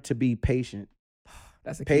learned to be patient.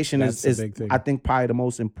 That's a key. Patient That's is a big thing. I think probably the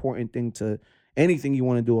most important thing to anything you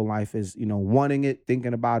want to do in life is, you know, wanting it,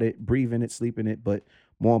 thinking about it, breathing it, sleeping it, but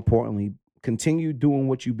more importantly, continue doing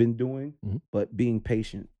what you've been doing, Mhm. but being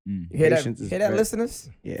patient. Mm. You hear that? Patience is Hear that, very- listeners?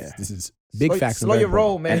 Yeah. This is big slow, facts. and Slow very your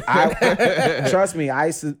roll, important. man. I trust me, I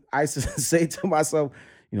used to say to myself,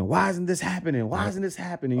 you know, why isn't this happening? Why isn't this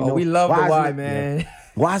happening? You Oh, know, we love the isn't why, it- man.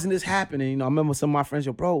 Why isn't this happening? You know, I remember some of my friends,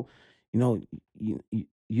 bro, you know,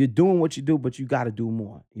 you're doing what you do, but you got to do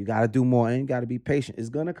more. You got to do more, and you got to be patient. It's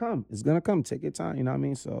gonna come. It's gonna come. Take your time. You know what I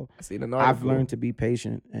mean? So I seen an I've article. learned to be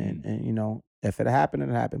patient, and you know, if it happened, it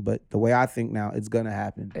happened. But the way I think now, it's gonna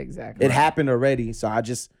happen. Exactly. It happened already. So I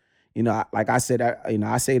just, you know, like I said,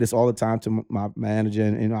 I say this all the time to my manager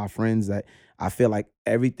and, you know, our friends, that I feel like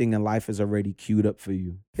everything in life is already queued up for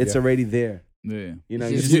you. It's already there. Yeah. You know,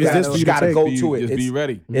 It's you just just gotta go Be- to it. Just be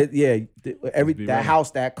ready. Every be that ready.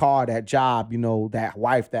 house, that car, that job, you know, that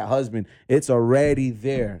wife, that husband, it's already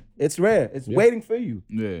there. It's rare. It's waiting for you.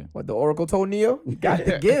 Yeah. What the Oracle told Neo? You got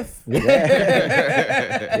the gift.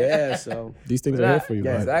 Yeah. So These things are here for you.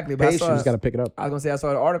 Yeah, but Exactly. But I You saw, just got to pick it up. I was gonna say I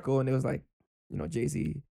saw the article and it was like, you know,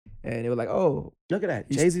 Jay-Z, and it was like, oh, look at that.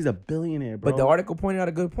 Jay-Z's a billionaire, bro. but the article pointed out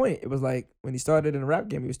a good point. It was like when he started in the rap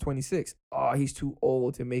game, he was 26. Oh, he's too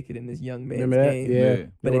old to make it in this young man's Remember that? game. Yeah. Yeah. But They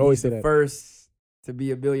then would always he's say the that. first to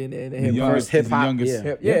be a billionaire in the The hip hop. youngest, hip he's the hop, youngest.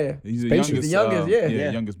 yeah. Yeah. He's the Patience. youngest. The youngest, yeah.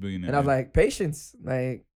 Yeah. youngest billionaire. And I was like, patience.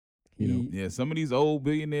 Like, You know. yeah, some of these old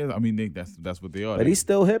billionaires, I mean, that's what they are. But he's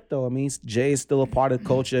still hip though. I mean, Jay is still a part of the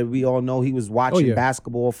culture. We all know he was watching yeah.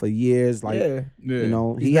 basketball for years. Like, yeah. yeah. you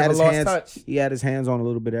know, He's he had never his lost hands. touch. He had his hands on a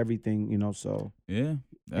little bit of everything. You know, so yeah.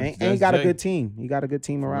 and he got a good team. He got a good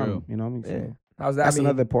team For around real. him. You know what I mean? So Yeah. How's that? that's I mean,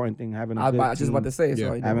 another important thing. Having a I good was just about team, to say. Yeah.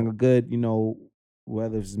 So, you having know, a good, you know,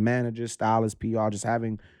 whether it's manager, stylist, PR, just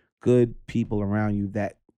having good people around you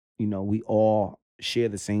that, you know, we all share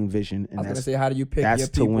the same vision. I And was gonna that's, say, how do you pick that's your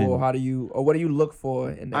to people? win. How do you, or what do you look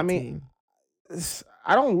for in that I mean, team?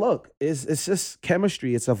 I don't look. It's just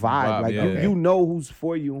chemistry. It's a vibe. Vibe, Like yeah. you know who's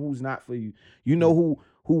for you and who's not for you. You know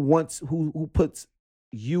who puts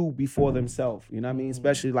you before themselves. You know what I mean?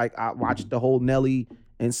 Especially like I watched the whole Nelly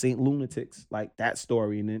and Saint Lunatics, like that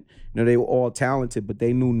story. And then, you know, they were all talented, but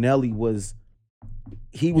they knew Nelly was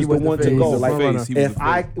the was the one to face. go. He was the Like front runner. if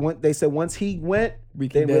I went, they said once he went,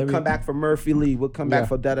 then we'll come back for Murphy Lee. We'll come back Yeah.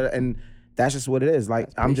 for da da. And that's just what it is. Like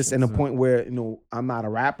That's I'm just in a patience. point where, you know, I'm not a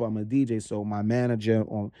rapper, I'm a DJ. So my manager,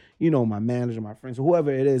 or you know, my friends,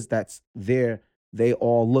 whoever it is that's there, they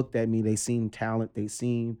all looked at me. They seen talent. They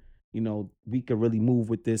seen, you know, we could really move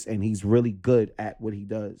with this, and he's really good at what he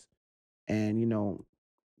does. And you know,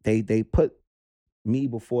 they put me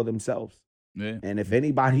before themselves. Yeah. And if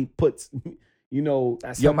anybody puts, you know,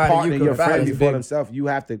 That's your somebody you partner, could your friend value. before themselves, you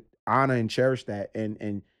have to honor and cherish that.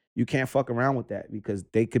 And you can't fuck around with that, because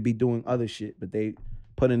they could be doing other shit, but they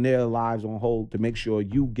putting their lives on hold to make sure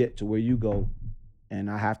you get to where you go. And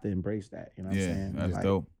I have to embrace that. You know what I'm Yeah, saying? that's Like,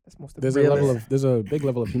 dope. That's most of There's the a big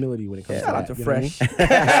level of humility when it comes Shout to out that. to you know what I mean? Fresh.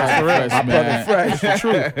 Fresh, My brother man. Fresh. It's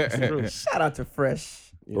true. It's true. Shout out to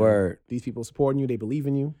Fresh. You know, Word. These people supporting you. They believe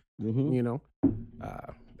in you. Mhm. You know,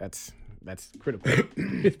 that's critical,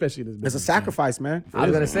 especially in this It's business. a sacrifice, man. I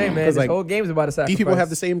was gonna say, man, 'Cause, this like, whole game's about a sacrifice. These people have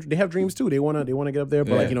the same. They have dreams too. They wanna get up there,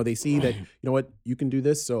 but Yeah. like, you know, they see that, you know what, you can do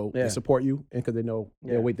this, so Yeah. they support you, and because they know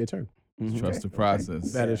they'll wait their turn. Mhm. Trust the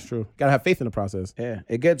process. That is true. Gotta have faith in the process. Yeah,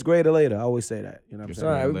 it gets greater later. I always say that. You know what I'm Yes, It's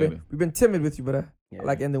all saying? right. Later. We've been timid with you, but I Yeah.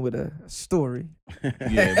 like ending with a story.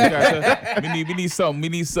 Yeah, we need something. We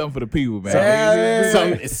need something for the people, man. Yeah,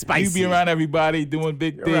 Something is You spicy. be around everybody doing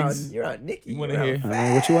big things. You're on Nikki. You wanna you're hear? around I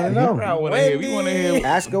mean, what you want to Fab, know? you're around We wanna hear- we Wendy. wanna hear-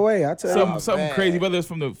 Ask away. I'll tell you. Something man. crazy, whether it's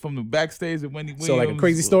from the backstage at Wendy Williams. So like a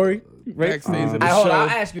crazy story, right? Backstage at the I hold on, I'll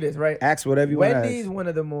show. ask you this, right? Ask whatever you want to Wendy's ask. one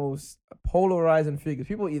of the most polarizing figures.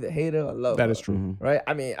 People either hate her or love her. That is true. Mhm. Right?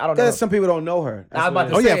 I mean, I don't know. Because some people don't know her. I was about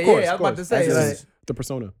to Oh, say, yeah, of course, I was about to say, That's like, just- The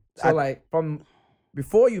persona. so like from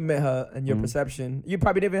before you met her and your Mhm. perception, you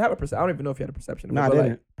probably didn't even have a perception. I don't even know if you had a perception. of No, her, I but, like,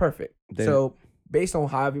 didn't. perfect. Didn't. So based on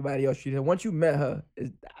how everybody else treated her, once you met her,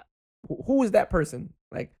 who is that person?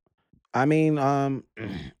 Like, I mean, I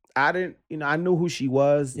didn't, you know, I knew who she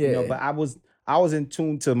was, you know, Yeah. but I was in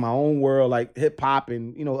tune to my own world, like hip hop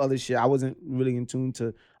and, you know, other shit. I wasn't really in tune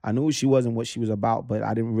to, I knew who she was and what she was about, but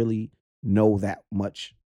I didn't really know that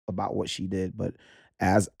much about what she did. But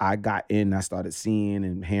as I got in, I started seeing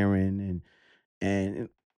and hearing and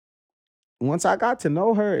once I got to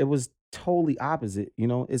know her, it was totally opposite. You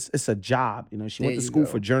know, it's a job. You know, she went There to you school go.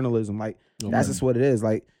 for journalism. Like Oh, that's man. just what it is.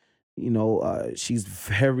 Like, you know, she's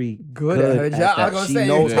very good at her job. I that. was She gonna say,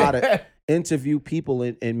 knows how to interview people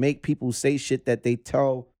and make people say shit that they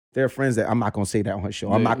tell their friends that I'm not gonna say that on her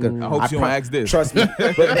show. I'm Yeah. not gonna. I hope she don't ask this. Trust me.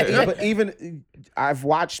 But even I've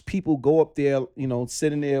watched people go up there, you know,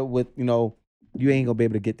 sitting there with, you know, you ain't gonna be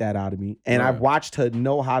able to get that out of me. And I've Right. watched her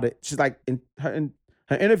know how to. She's like, her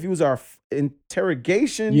interviews are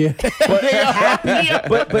interrogation. Yeah. But happy.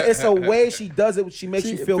 But it's a way she does it. She makes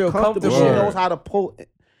She you feel feel comfortable. She comfortable. knows how to pull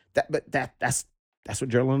that. But that's what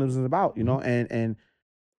journalism is about, you know. And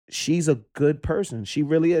she's a good person. She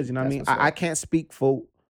really is. You know what I That's mean? what's up. I can't speak for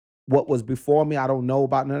what was before me. I don't know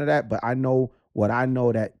about none of that. But I know what I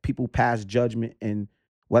know, that people pass judgment and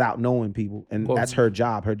without knowing people, and Well- that's her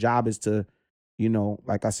job. Her job is to, you know,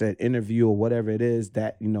 like I said, interview or whatever it is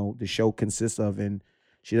that, you know, the show consists of, and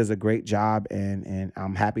she does a great job, and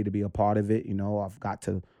I'm happy to be a part of it. You know, I've got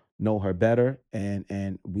to know her better,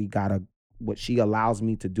 and we gotta what she allows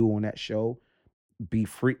me to do on that show, be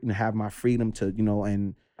free and have my freedom to,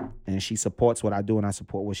 and she supports what I do and I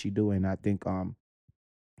support what she do. And I think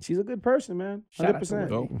she's a good person, man. Shout out to 100%.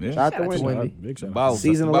 Dope, yeah. Shout out to Shout out to Wendy. Wendy. Big shout out. Boss.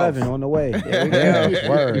 Season That's the 11 boss. on the way. There we Yeah,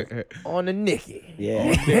 word. On the Nikki.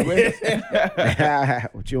 Yeah.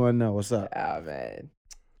 What you want to know? What's up? Oh man,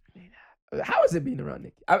 how is it being around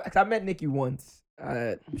Nikki? I met Nikki once.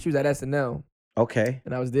 She was at SNL, Okay.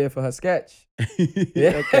 and I was there for her sketch.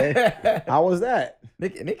 Okay. How was that?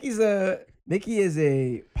 Nikki is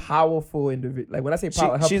a powerful individual. Like when I say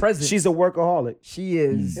power, her presence. She's a workaholic. She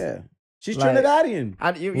is. Yeah. She's Like- Trinidadian.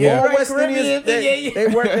 Yeah. All right, West Caribbean, Indians, they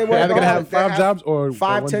work. They work. Are they gonna have hard. They 5 jobs or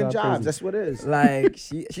 5, 1 10 job jobs. crazy? That's what it is. Like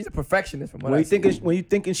she's a perfectionist from what I see. When you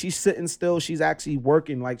thinking she's sitting still, she's actually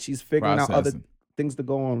working. Like she's figuring out other Processing. things to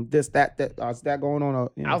go on. This, that, is that going on?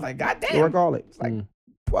 I was like, God she's a damn. workaholic. It's like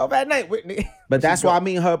 12 at night, Whitney. But that's why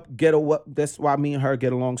me and her That's why me and her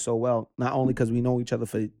get along so well. Not only because we know each other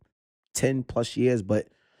for 10 plus years, but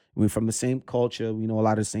we're from the same culture. We know a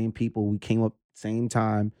lot of the same people. We came up same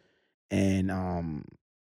time, and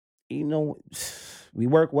we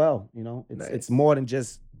work well. It's more than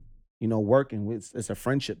just working. It's a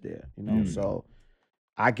friendship there. So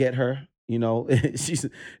I get her.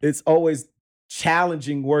 It's always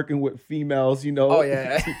challenging working with females. Oh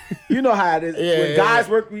yeah. You know how it is. Yeah, When guys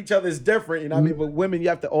work with each other, it's different. What I mean? But women, you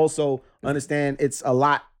have to also understand it's a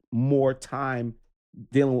lot more time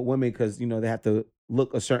dealing with women because they have to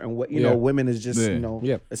look a certain way. Women is just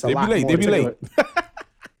Yeah. it's a They be lot late, more they be to late. it.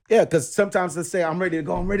 Yeah, because sometimes they say I'm ready to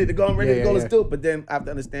go, I'm ready to go, Yeah, let's yeah. do it. But then I have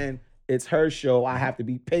to understand it's her show. I have to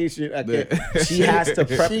be patient. Yeah. She has to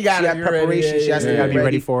prep. She gotta has be ready. preparation. She has You to gotta be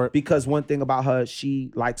ready for it. because one thing about her,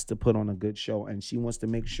 she likes to put on a good show, and she wants to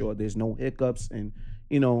make sure there's no hiccups, and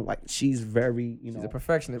like she's very, She's a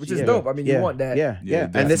perfectionist, which is Yeah. dope. I mean, you want that. Yeah. Yeah,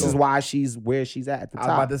 And this is definitely. why she's where she's at the I top.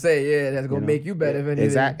 was about to say, yeah, that's gonna make you better. If anything.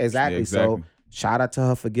 Exactly. Yeah, So exactly. shout out to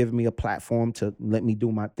her for giving me a platform to let me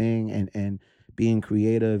do my thing and being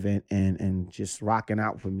creative and just rocking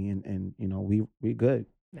out for me and we good.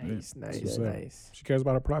 Nice, nice, what's up. nice. She cares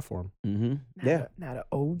about her platform. Mm-hmm. Yeah. Not an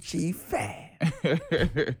OG fan.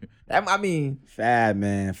 I mean, Fab,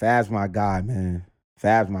 man. Fab's my guy, man.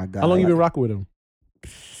 Fab's my guy. How long you been Like, rocking with him?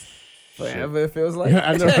 forever it feels like.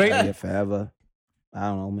 I know, right? Yeah, forever. I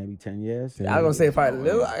don't know, maybe 10 years. I was gonna say probably a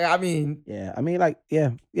little. I mean, Yeah, I mean, like,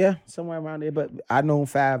 yeah, somewhere around there. But I known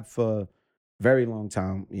Fab for a very long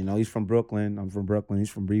time. He's from Brooklyn. I'm from Brooklyn. He's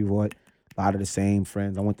from Brevoort. A lot of the same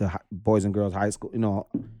friends. I went to Boys and Girls High School.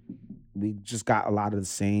 We just got a lot of the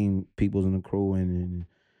same peoples in the crew. And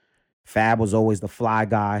Fab was always the fly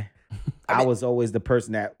guy. I was always the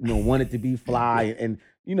person that wanted to be fly and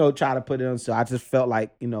try to put it on. So I just felt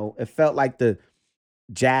like it felt like the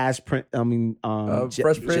Jazz print. I mean, Fresh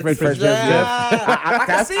Prince. Fresh Yeah. I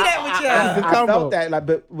can see that with you. I felt that, like,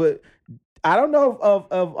 but I don't know of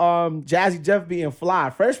Jazzy Jeff being fly.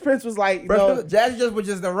 Fresh Prince was like, Jazzy just was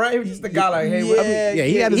just the right. He was just the guy like, hey, yeah,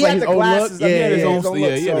 he had his, like, his the own glasses. look. He Yeah, had his yeah, own yeah. look.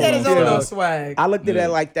 Yeah, he so, he had his own you know, little swag. I looked at Yeah. it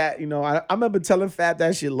like that. I remember telling Fab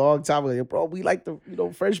that shit a long time ago. Bro, we like the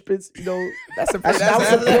Fresh Prince. That's a that was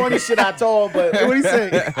some corny shit I told. But What'd he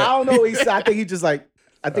say? I don't know what he said. I think he just like.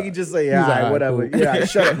 I think he just say, yeah, He's all like, right, whatever. cool. Yeah,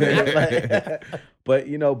 shut up, man.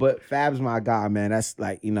 But Fab's my guy, man. That's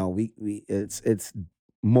like, we it's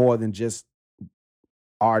more than just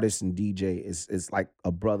artist and DJ. It's like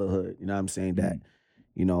a brotherhood. You know what I'm saying? That,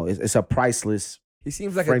 it's a priceless. He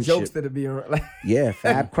seems like friendship. a jokester to be around. Like, Yeah,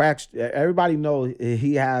 Fab cracks. Everybody know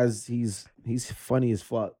he's funny as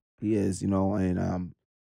fuck. He is, and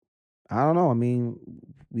I don't know. I mean,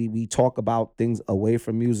 we talk about things away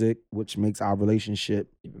from music, which makes our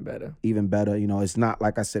relationship even better. It's not,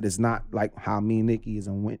 like I said, it's not like how me and Nikki is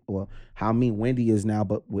or how me and Wendy is now,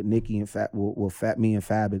 but with Nikki and Fab, me and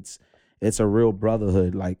Fab, it's a real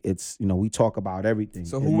brotherhood. Like it's, we talk about everything.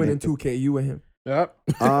 So who went in 2K? You and him. Yep.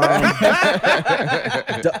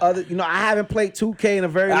 The other, I haven't played 2K in a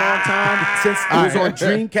very long time since it was on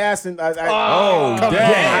Dreamcast, and I'm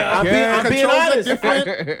being honest.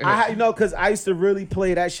 Because I used to really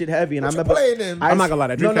play that shit heavy, and I remember. I'm not gonna lie,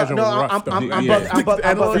 that Dreamcast was rough, though. I'm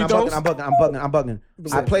bugging.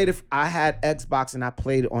 I played it. I had Xbox, and I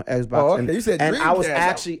played it on Xbox. Oh, okay. You said and I was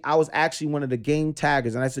Dreamcast. actually one of the game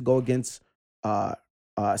taggers, and I used to go against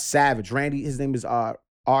Savage. Randy, his name is R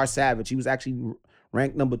Savage. He was actually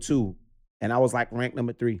ranked number 2, and I was like ranked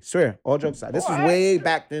number 3. Swear, all jokes aside. This was way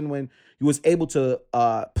back then when you was able to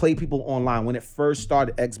play people online when it first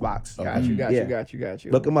started Xbox. Got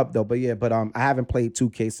you. Look him up though. But I haven't played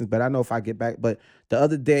 2K since. But I know if I get back. But the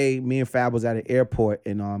other day, me and Fab was at an airport,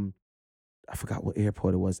 and I forgot what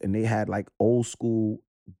airport it was, and they had like old school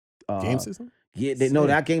Game system? Yeah,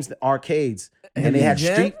 not games, the arcades. And And they had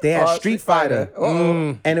Jam? Street Fighter.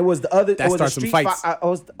 Uh-oh. And it was the other. That it was the starts some Street fights.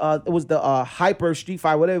 it was the Hyper Street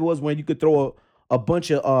Fight, whatever it was, when you could throw a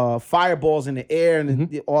bunch of fireballs in the air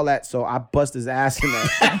and all that. So I bust his ass in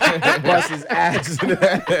that. Bust his ass in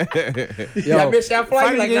that. Yo, I missed that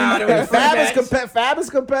flight. Like, nah, it was Fab is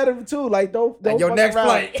competitive too. Like don't your fuck next around.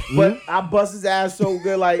 flight. But I bust his ass so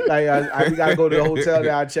good. Like we gotta go to the hotel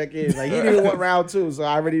now and check in. Like he didn't even want round 2, so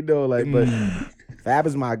I already know. Like, but Fab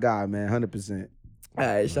is my guy, man, 100%. All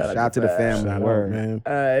right, shout out to the Fab. family. Shout out, Word. man.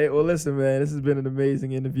 All right, well, listen, man, this has been an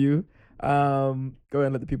amazing interview. Go ahead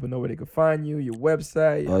and let the people know where they can find you, your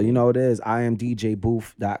website. You know what it is. I am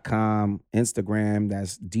DJBoof.com. Instagram,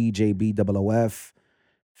 that's DJBOOF.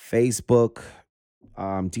 Facebook,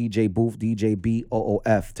 DJ Boof,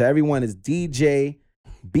 DJBOOF. To everyone, it's DJ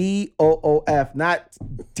BOOF, not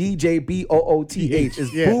DJ BOOTH.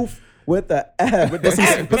 It's Yeah. Boof with the F.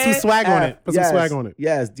 Put some swag on it. Put some swag on it.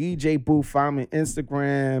 Yes, DJ Boof. Find me on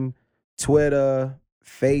Instagram, Twitter,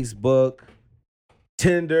 Facebook,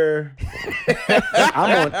 Tinder.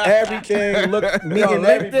 I'm on everything. Look, me and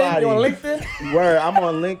everybody. You on LinkedIn? Word, I'm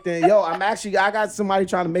on LinkedIn. Yo, I got somebody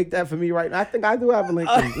trying to make that for me right now. I think I do have a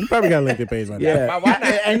LinkedIn. You probably got a LinkedIn page on that.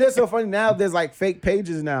 Yeah, and it's so funny now. There's like fake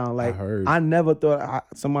pages now. Like heard. I never thought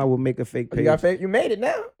somebody would make a fake page. You got fake? You made it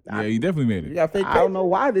now. Yeah, you definitely made You it. got fake. I don't know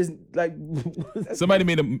why this like. Somebody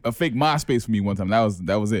made a fake MySpace for me one time. That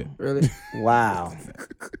was it. Really? Wow.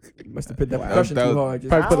 You must have put that percussion That too was- hard. Just-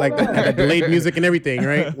 Probably put like I don't know. that delayed music and everything,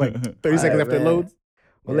 right? Like 30 seconds Alright, after it man. loads.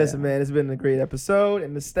 Well, listen, man, it's been a great episode.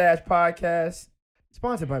 And the Stash Podcast,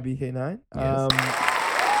 sponsored by BK9.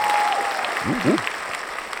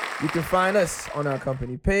 You can find us on our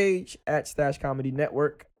company page at Stash Comedy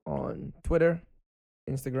Network on Twitter,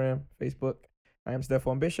 Instagram, Facebook. I am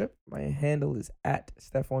Stephon Bishop. My handle is at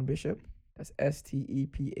Stephon Bishop. That's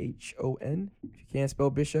STEPHON. If you can't spell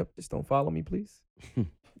Bishop, just don't follow me, please.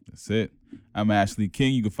 That's it. I'm Ashley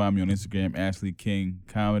King. You can find me on Instagram, Ashley King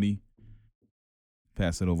Comedy.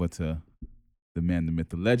 Pass it over to the man, the myth,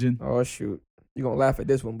 the legend. Oh, shoot. You're going to laugh at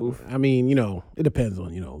this one, Boof. I mean, it depends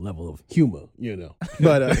on, level of humor,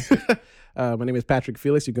 But my name is Patrick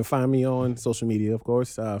Felix. You can find me on social media, of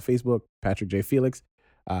course. Facebook, Patrick J. Felix.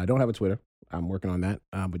 I don't have a Twitter. I'm working on that.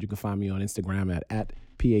 But you can find me on Instagram at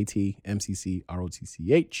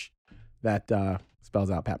PATMCCROTCH. That spells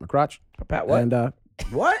out Pat McCrotch. Pat what? And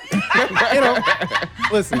What?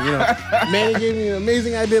 listen, Manny gave me an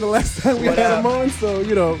amazing idea the last time we had him on, so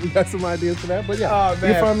we got some ideas for that. But yeah, Oh, you can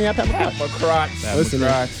man. find me at Pat McCrotch. McCrotch. Pat Listen,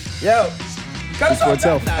 man. McCrotch. Yo, cut us For off.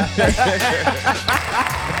 itself.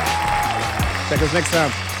 Check us next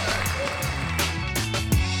time.